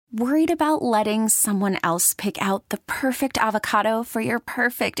Worried about letting someone else pick out the perfect avocado for your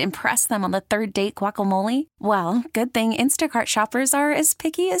perfect impress them on the third date guacamole? Well, good thing Instacart shoppers are as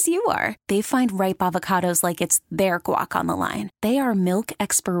picky as you are. They find ripe avocados like it's their guac on the line. They are milk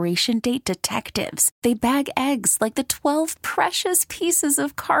expiration date detectives. They bag eggs like the 12 precious pieces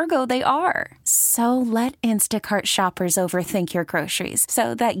of cargo they are. So let Instacart shoppers overthink your groceries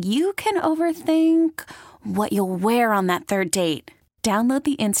so that you can overthink what you'll wear on that third date. Download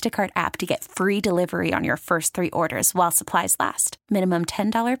the Instacart app to get free delivery on your first 3 orders while supplies last. Minimum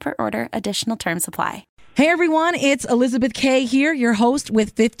 $10 per order. Additional terms apply. Hey everyone, it's Elizabeth Kay here, your host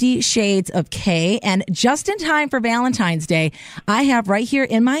with 50 Shades of Kay. And just in time for Valentine's Day, I have right here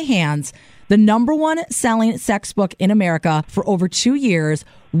in my hands the #1 selling sex book in America for over 2 years,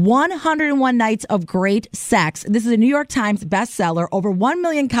 101 Nights of Great Sex. This is a New York Times bestseller, over 1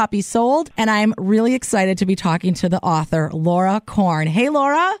 million copies sold, and I'm really excited to be talking to the author, Laura Korn. Hey,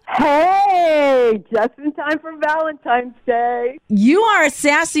 Laura. Hey, just in time for Valentine's Day. You are a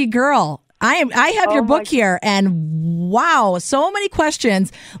sassy girl. I have your book here, and wow, so many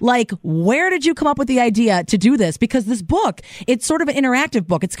questions. Like, where did you come up with the idea to do this? Because this book, it's sort of an interactive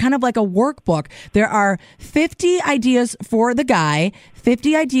book. It's kind of like a workbook. There are 50 ideas for the guy,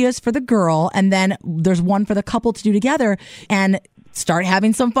 50 ideas for the girl, and then there's one for the couple to do together and start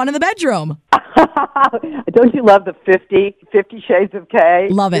having some fun in the bedroom. Don't you love the 50 Shades of Kay?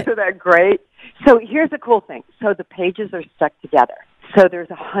 Love it. Isn't that great? So here's the cool thing. So the pages are stuck together. So there's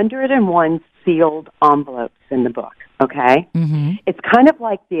 101 sealed envelopes in the book, okay? Mm-hmm. It's kind of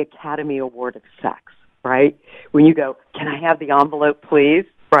like the Academy Award of Sex, right? When you go, can I have the envelope, please,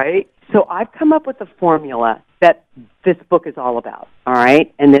 right? So I've come up with a formula that this book is all about, all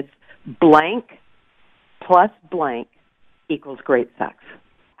right? And it's blank plus blank equals great sex.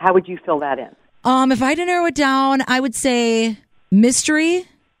 How would you fill that in? If I had to narrow it down, I would say mystery,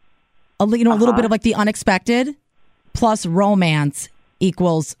 a little bit of like the unexpected, plus romance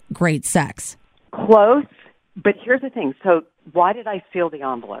equals great sex. Close, but here's the thing. So why did I seal the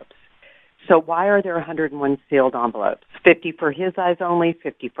envelopes? So why are there 101 sealed envelopes? 50 for his eyes only,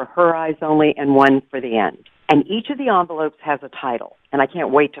 50 for her eyes only, and 1 for the end. And each of the envelopes has a title, and I can't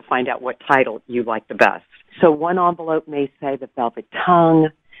wait to find out what title you like the best. So one envelope may say The Velvet Tongue.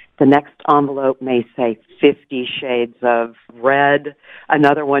 The next envelope may say 50 Shades of Red.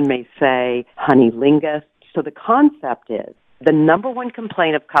 Another one may say Honey Lingus. So the concept is, the #1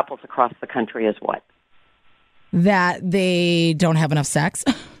 complaint of couples across the country is what? That they don't have enough sex.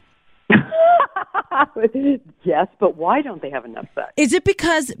 Yes, but why don't they have enough sex? Is it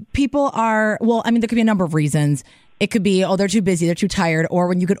because people are, there could be a number of reasons. It could be, they're too busy, they're too tired, or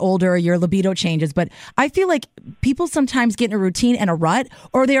when you get older, your libido changes. But I feel like people sometimes get in a routine and a rut,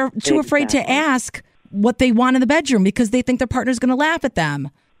 or they're too afraid to ask what they want in the bedroom because they think their partner's going to laugh at them.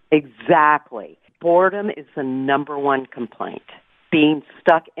 Exactly. Boredom is the #1 complaint. Being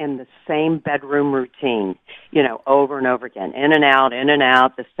stuck in the same bedroom routine, over and over again, in and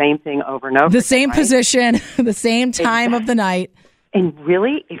out, the same thing over and over again. The same position, the same time of the night. And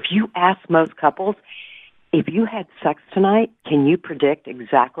really, if you ask most couples, if you had sex tonight, can you predict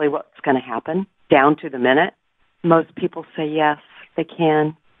exactly what's going to happen down to the minute? Most people say yes, they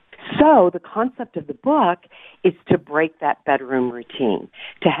can. So the concept of the book is to break that bedroom routine,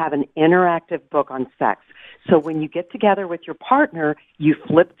 to have an interactive book on sex. So when you get together with your partner, you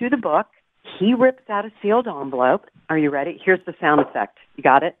flip through the book. He rips out a sealed envelope. Are you ready? Here's the sound effect. You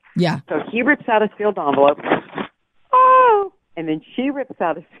got it? Yeah. So he rips out a sealed envelope. Oh! And then she rips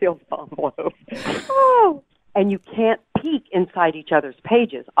out a sealed envelope. Oh! And you can't peek inside each other's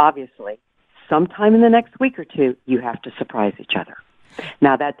pages, obviously. Sometime in the next week or two, you have to surprise each other.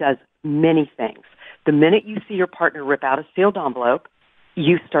 Now, that does many things. The minute you see your partner rip out a sealed envelope,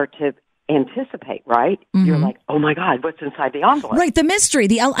 you start to anticipate, right? Mm-hmm. You're like, oh, my God, what's inside the envelope? Right, the mystery.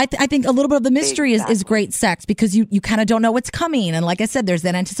 I think a little bit of the mystery is great sex because you kind of don't know what's coming. And like I said, there's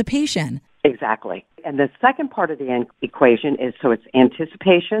that anticipation. Exactly. And the second part of the equation is, so it's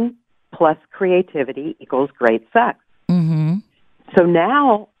anticipation plus creativity equals great sex. Mm-hmm. So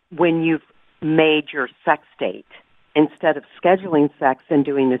now when you've made your sex date, instead of scheduling sex and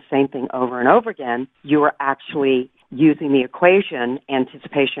doing the same thing over and over again, you are actually using the equation,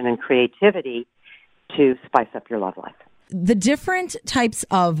 anticipation and creativity, to spice up your love life. The different types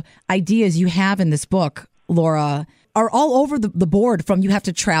of ideas you have in this book, Laura, are all over the board. From you have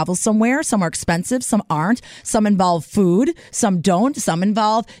to travel somewhere, some are expensive, some aren't, some involve food, some don't, some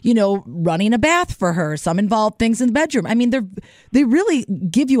involve, running a bath for her, some involve things in the bedroom. I mean, they really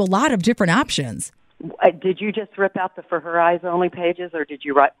give you a lot of different options. Did you just rip out the For Her Eyes Only pages, or did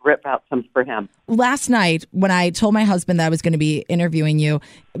you rip out some for him? Last night, when I told my husband that I was going to be interviewing you,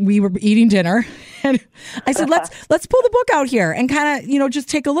 we were eating dinner, and I said, "Let's pull the book out here and kind of just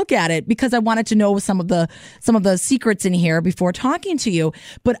take a look at it," because I wanted to know some of the secrets in here before talking to you.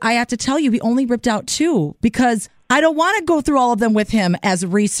 But I have to tell you, we only ripped out 2 because I don't want to go through all of them with him as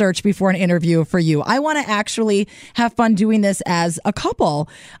research before an interview for you. I want to actually have fun doing this as a couple.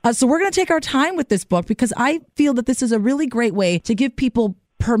 So we're going to take our time with this book because I feel that this is a really great way to give people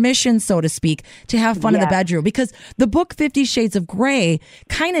permission, so to speak, to have fun in the bedroom. Because the book 50 Shades of Grey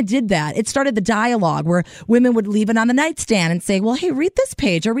kind of did that. It started the dialogue where women would leave it on the nightstand and say, well, hey, read this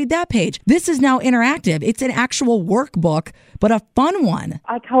page or read that page. This is now interactive. It's an actual workbook, but a fun one.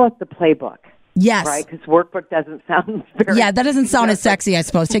 I call it the playbook. Yes. Right, because workbook doesn't sound very... Yeah, that doesn't sound as sexy, I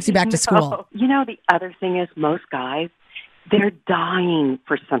suppose. Takes you back to school. No. The other thing is most guys, they're dying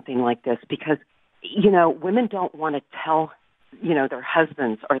for something like this because, women don't want to tell, their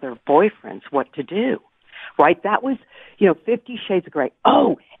husbands or their boyfriends what to do, right? That was, 50 Shades of Grey.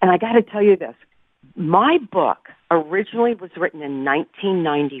 Oh, and I got to tell you this. My book originally was written in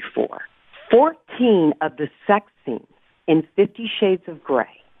 1994. 14 of the sex scenes in 50 Shades of Grey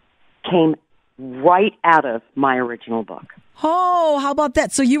came right out of my original book. Oh, how about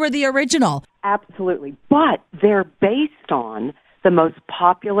that? So you were the original. Absolutely. But they're based on the most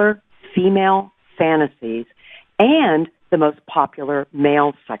popular female fantasies and the most popular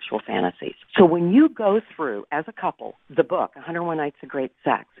male sexual fantasies. So when you go through, as a couple, the book, 101 Nights of Great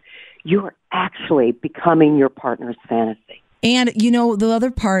Sex, you're actually becoming your partner's fantasy. And, the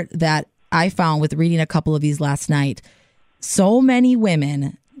other part that I found with reading a couple of these last night, so many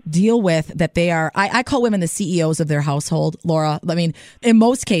women deal with that they are, I call women the CEOs of their household, Laura. I mean, in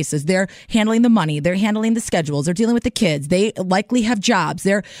most cases, they're handling the money, they're handling the schedules, they're dealing with the kids, they likely have jobs,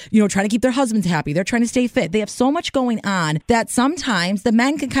 they're, trying to keep their husbands happy, they're trying to stay fit. They have so much going on that sometimes the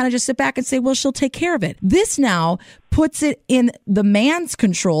men can kind of just sit back and say, well, she'll take care of it. This now puts it in the man's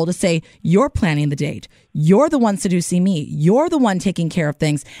control to say, you're planning the date. You're the one seducing me. You're the one taking care of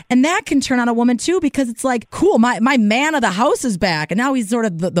things. And that can turn on a woman too, because it's like, cool, my man of the house is back. And now he's sort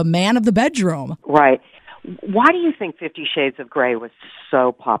of the man of the bedroom. Right. Why do you think 50 Shades of Grey was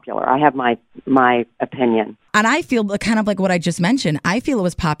so popular? I have my opinion. And I feel kind of like what I just mentioned. I feel it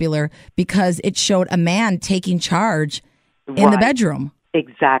was popular because it showed a man taking charge in the bedroom.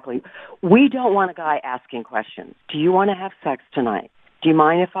 Exactly. We don't want a guy asking questions. Do you want to have sex tonight? Do you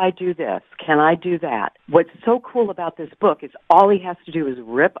mind if I do this? Can I do that? What's so cool about this book is all he has to do is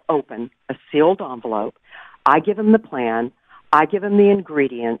rip open a sealed envelope. I give him the plan. I give him the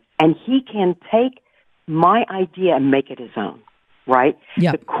ingredients. And he can take my idea and make it his own, right?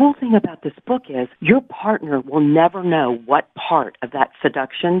 Yep. The cool thing about this book is your partner will never know what part of that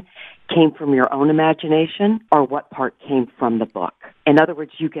seduction came from your own imagination or what part came from the book. In other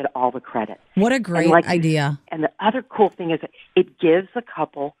words, you get all the credit. What a great idea. And the other cool thing is that it gives a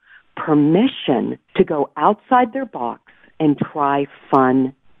couple permission to go outside their box and try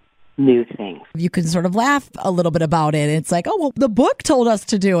fun, new things. You can sort of laugh a little bit about it. It's like, oh, well, the book told us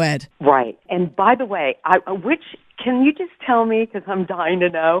to do it. Right. And by the way, can you just tell me, because I'm dying to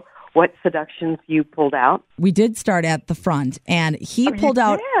know, what seductions you pulled out? We did start at the front, and he pulled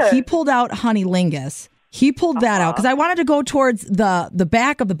out Honey Lingus. He pulled that out because I wanted to go towards the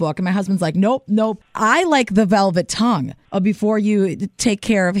back of the book, and my husband's like, nope. I like the Velvet Tongue. Before you take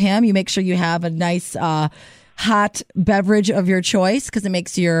care of him, you make sure you have a nice hot beverage of your choice because it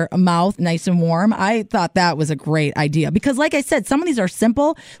makes your mouth nice and warm. I thought that was a great idea because, like I said, some of these are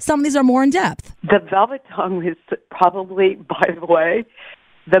simple, some of these are more in depth. The Velvet Tongue is probably, by the way,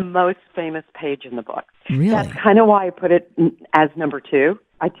 the most famous page in the book. Really? That's kind of why I put it as number 2.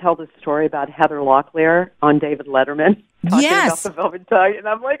 I tell this story about Heather Locklear on David Letterman talking about the Velvet Tongue, and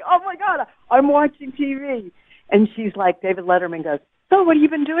I'm like, oh my God, I'm watching TV. And she's like, David Letterman goes, so what have you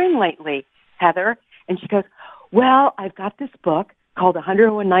been doing lately, Heather? And she goes, well, I've got this book called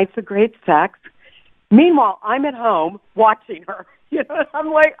 101 Nights of Great Sex. Meanwhile, I'm at home watching her.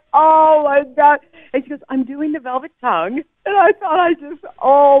 I'm like, oh my God. And she goes, I'm doing the Velvet Tongue. And I thought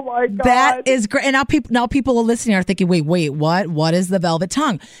oh my God. That is great. And now people are listening are thinking, wait, what? What is the Velvet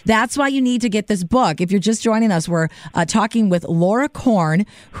Tongue? That's why you need to get this book. If you're just joining us, we're talking with Laura Korn,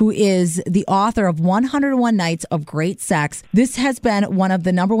 who is the author of 101 Nights of Great Sex. This has been one of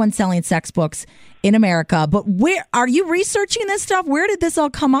the number one selling sex books in America. But where are you researching this stuff? Where did this all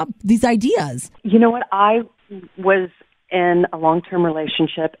come up, these ideas? You know what? I was in a long-term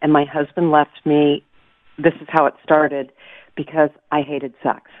relationship, and my husband left me. This is how it started, because I hated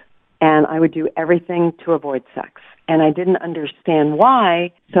sex. and I would do everything to avoid sex. And I didn't understand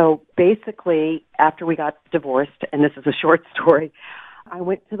why. So basically, after we got divorced, and this is a short story, I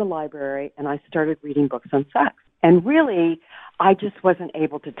went to the library and I started reading books on sex. And really, I just wasn't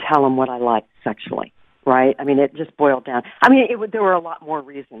able to tell him what I liked sexually, right? I mean, it just boiled down. I mean, there were a lot more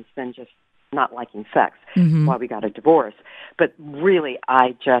reasons than just not liking sex why we got a divorce. But really,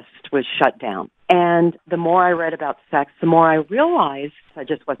 I just was shut down. And the more I read about sex, the more I realized I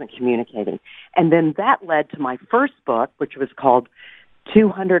just wasn't communicating. And then that led to my first book, which was called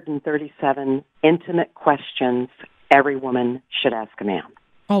 237 Intimate Questions Every Woman Should Ask a Man.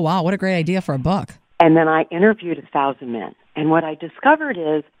 Oh, wow. What a great idea for a book. And then I interviewed 1,000 men. And what I discovered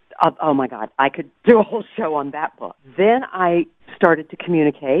is, oh my God, I could do a whole show on that book. Then I started to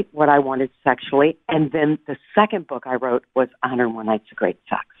communicate what I wanted sexually. And then the second book I wrote was 101 Nights of Great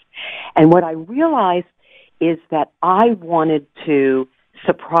Sex. And what I realized is that I wanted to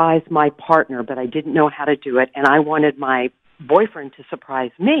surprise my partner, but I didn't know how to do it. And I wanted my boyfriend to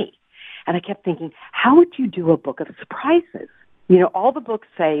surprise me. And I kept thinking, how would you do a book of surprises? You know, all the books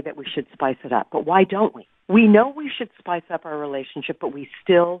say that we should spice it up, but why don't we? We know we should spice up our relationship, but we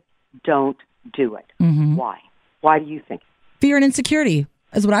still don't do it. Why? Why do you think? Fear and insecurity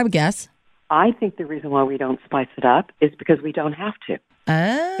is what I would guess. I think the reason why we don't spice it up is because we don't have to.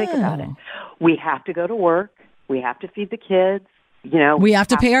 Oh. Think about it. We have to go to work. We have to feed the kids. You know, we have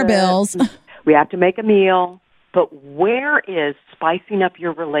to pay our bills. We have to make a meal. But where is spicing up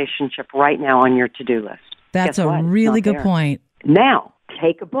your relationship right now on your to-do list? That's a really good point. Now,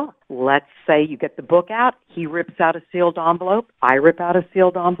 take a book. Let's say you get the book out. He rips out a sealed envelope. I rip out a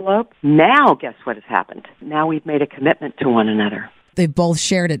sealed envelope. Now, guess what has happened? Now we've made a commitment to one another. They've both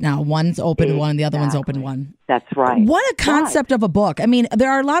shared it now. One's open one, the other one's open one. That's right. What a concept of a book. I mean,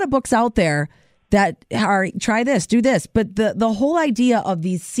 there are a lot of books out there that are try this, do this. But the whole idea of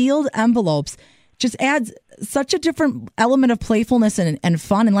these sealed envelopes just adds such a different element of playfulness and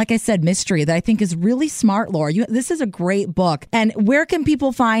fun. And like I said, mystery that I think is really smart, Laura. This is a great book. And where can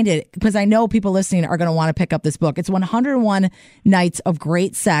people find it? Because I know people listening are going to want to pick up this book. It's 101 Nights of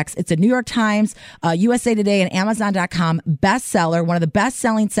Great Sex. It's a New York Times, USA Today, and Amazon.com bestseller, one of the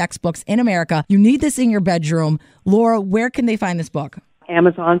best-selling sex books in America. You need this in your bedroom. Laura, where can they find this book?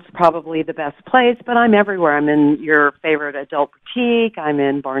 Amazon's probably the best place, but I'm everywhere. I'm in your favorite adult boutique. I'm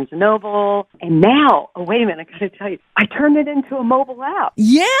in Barnes & Noble. And now, oh, wait a minute, I got to tell you, I turned it into a mobile app.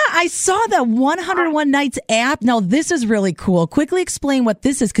 Yeah, I saw that 101 Nights app. Now, this is really cool. Quickly explain what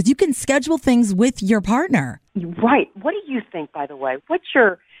this is, because you can schedule things with your partner. Right. What do you think, by the way? What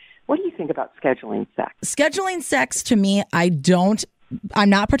do you think about scheduling sex? Scheduling sex, to me, I'm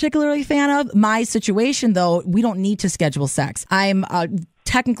not particularly a fan of. My situation, though, we don't need to schedule sex. I'm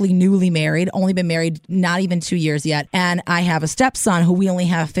technically newly married, only been married not even 2 years yet. And I have a stepson who we only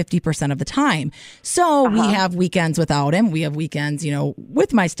have 50% of the time. So we have weekends without him. We have weekends,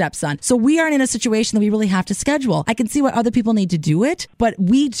 with my stepson. So we aren't in a situation that we really have to schedule. I can see why other people need to do it, but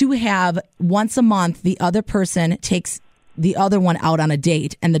we do have once a month, the other person takes the other one out on a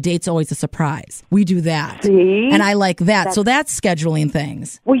date, and the date's always a surprise. We do that. See? And I like that. So that's scheduling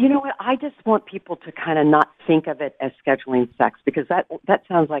things. Well, you know what? I just want people to kind of not think of it as scheduling sex, because that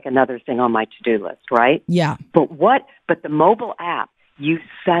sounds like another thing on my to-do list, right? Yeah. But the mobile app, you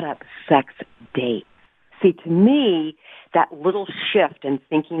set up sex dates. See, to me, that little shift in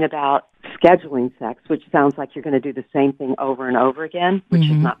thinking about scheduling sex, which sounds like you're going to do the same thing over and over again, which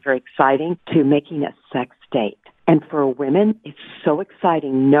is not very exciting, to making a sex date. And for women, it's so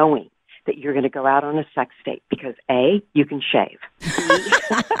exciting knowing that you're going to go out on a sex date because, A, you can shave.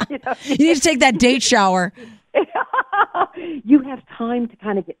 You need to take that date shower. You have time to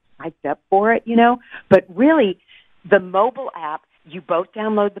kind of get psyched up for it, But really, the mobile app, you both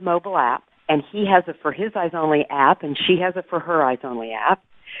download the mobile app, and he has a For His Eyes Only app, and she has a For Her Eyes Only app,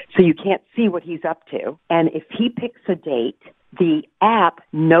 so you can't see what he's up to. And if he picks a date, the app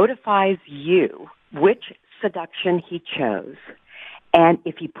notifies you which seduction he chose, and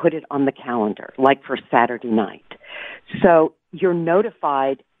if he put it on the calendar, like for Saturday night. So you're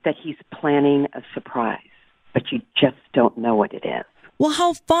notified that he's planning a surprise, but you just don't know what it is. Well,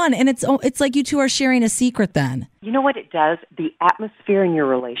 how fun. And it's like you two are sharing a secret then. You know what it does? The atmosphere in your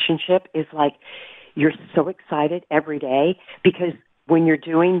relationship is like you're so excited every day, because when you're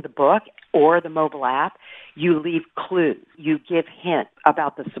doing the book or the mobile app, you leave clues. You give hints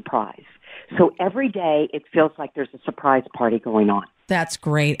about the surprise. So every day it feels like there's a surprise party going on. That's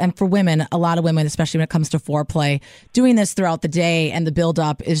great. And for women, a lot of women, especially when it comes to foreplay, doing this throughout the day and the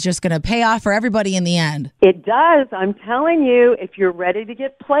build-up is just going to pay off for everybody in the end. It does. I'm telling you, if you're ready to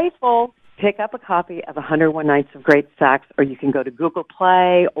get playful, pick up a copy of 101 Nights of Great Sex, or you can go to Google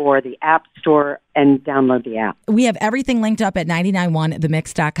Play or the App Store and download the app. We have everything linked up at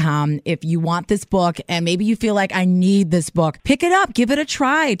 991themix.com. If you want this book and maybe you feel like I need this book, pick it up, give it a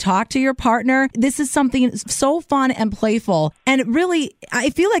try, talk to your partner. This is something so fun and playful. And really, I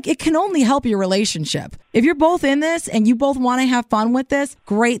feel like it can only help your relationship. If you're both in this and you both want to have fun with this,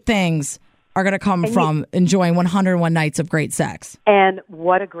 great things are going to come from enjoying 101 Nights of Great Sex. And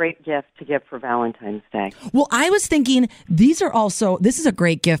what a great gift to give for Valentine's Day. Well, I was thinking this is a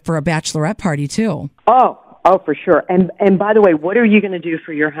great gift for a bachelorette party too. Oh, for sure. And by the way, what are you going to do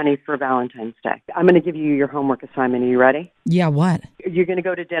for your honey for Valentine's Day? I'm going to give you your homework assignment. Are you ready? Yeah, what? You're going to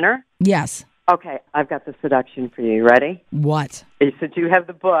go to dinner? Yes. Okay, I've got the seduction for you. Ready? What? Since you have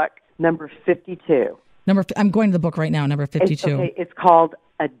the book, number 52. I'm going to the book right now, number 52. It's called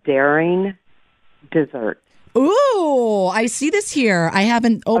A Daring Dessert. Ooh, I see this here. I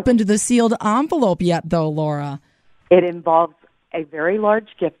haven't opened the sealed envelope yet, though, Laura. It involves a very large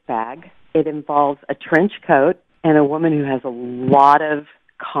gift bag. It involves a trench coat and a woman who has a lot of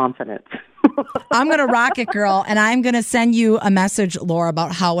confidence. I'm going to rock it, girl, and I'm going to send you a message, Laura,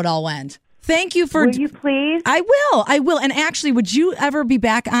 about how it all went. Thank you for... Will you please? I will. And actually, would you ever be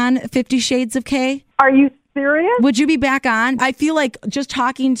back on 50 Shades of K? Are you serious? Would you be back on? I feel like just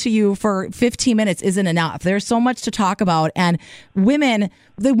talking to you for 15 minutes isn't enough. There's so much to talk about. And women,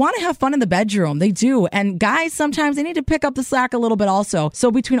 they want to have fun in the bedroom. They do. And guys, sometimes they need to pick up the slack a little bit also.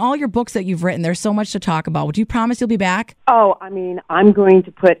 So between all your books that you've written, there's so much to talk about. Would you promise you'll be back? Oh, I'm going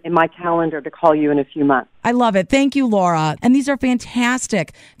to put in my calendar to call you in a few months. I love it. Thank you, Laura. And these are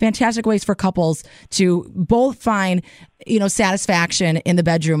fantastic ways for couples to both find, satisfaction in the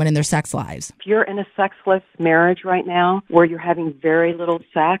bedroom and in their sex lives. If you're in a sexless marriage right now where you're having very little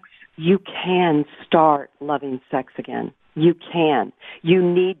sex, you can start loving sex again. You can. You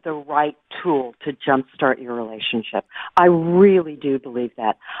need the right tool to jumpstart your relationship. I really do believe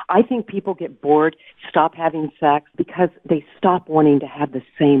that. I think people get bored, stop having sex because they stop wanting to have the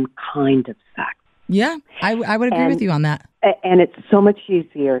same kind of sex. Yeah, I would agree with you on that. And it's so much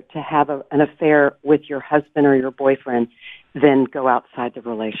easier to have an affair with your husband or your boyfriend than go outside the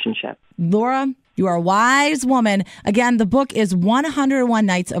relationship. Laura, you are a wise woman. Again, the book is 101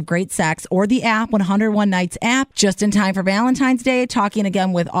 Nights of Great Sex, or the app, 101 Nights app, just in time for Valentine's Day, talking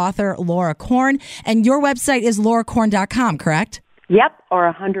again with author Laura Korn. And your website is laurakorn.com, correct? Yep,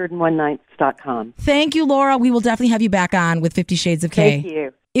 or 101nights.com. Thank you, Laura. We will definitely have you back on with 50 Shades of K. Thank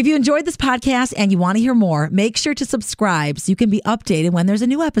you. If you enjoyed this podcast and you want to hear more, make sure to subscribe so you can be updated when there's a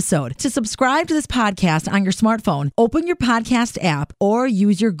new episode. To subscribe to this podcast on your smartphone, open your podcast app or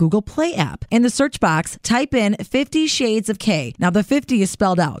use your Google Play app. In the search box, type in 50 Shades of K. Now, the 50 is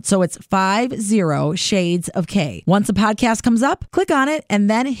spelled out, so it's 50 Shades of K. Once the podcast comes up, click on it and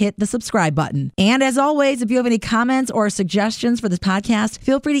then hit the subscribe button. And as always, if you have any comments or suggestions for this podcast,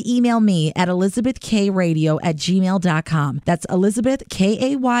 feel free to email me at elizabethkradio@gmail.com. That's Elizabeth,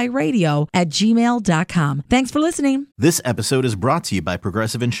 KAYradio@gmail.com. Thanks for listening. This episode is brought to you by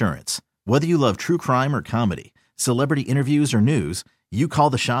Progressive Insurance. Whether you love true crime or comedy, celebrity interviews or news, you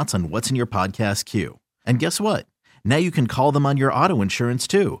call the shots on what's in your podcast queue. And guess what? Now you can call them on your auto insurance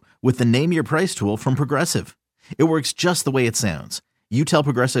too with the Name Your Price tool from Progressive. It works just the way it sounds. You tell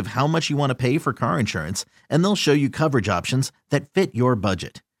Progressive how much you want to pay for car insurance, and they'll show you coverage options that fit your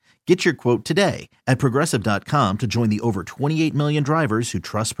budget. Get your quote today at Progressive.com to join the over 28 million drivers who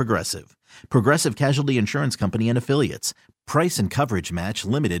trust Progressive. Progressive Casualty Insurance Company and Affiliates. Price and coverage match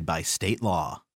limited by state law.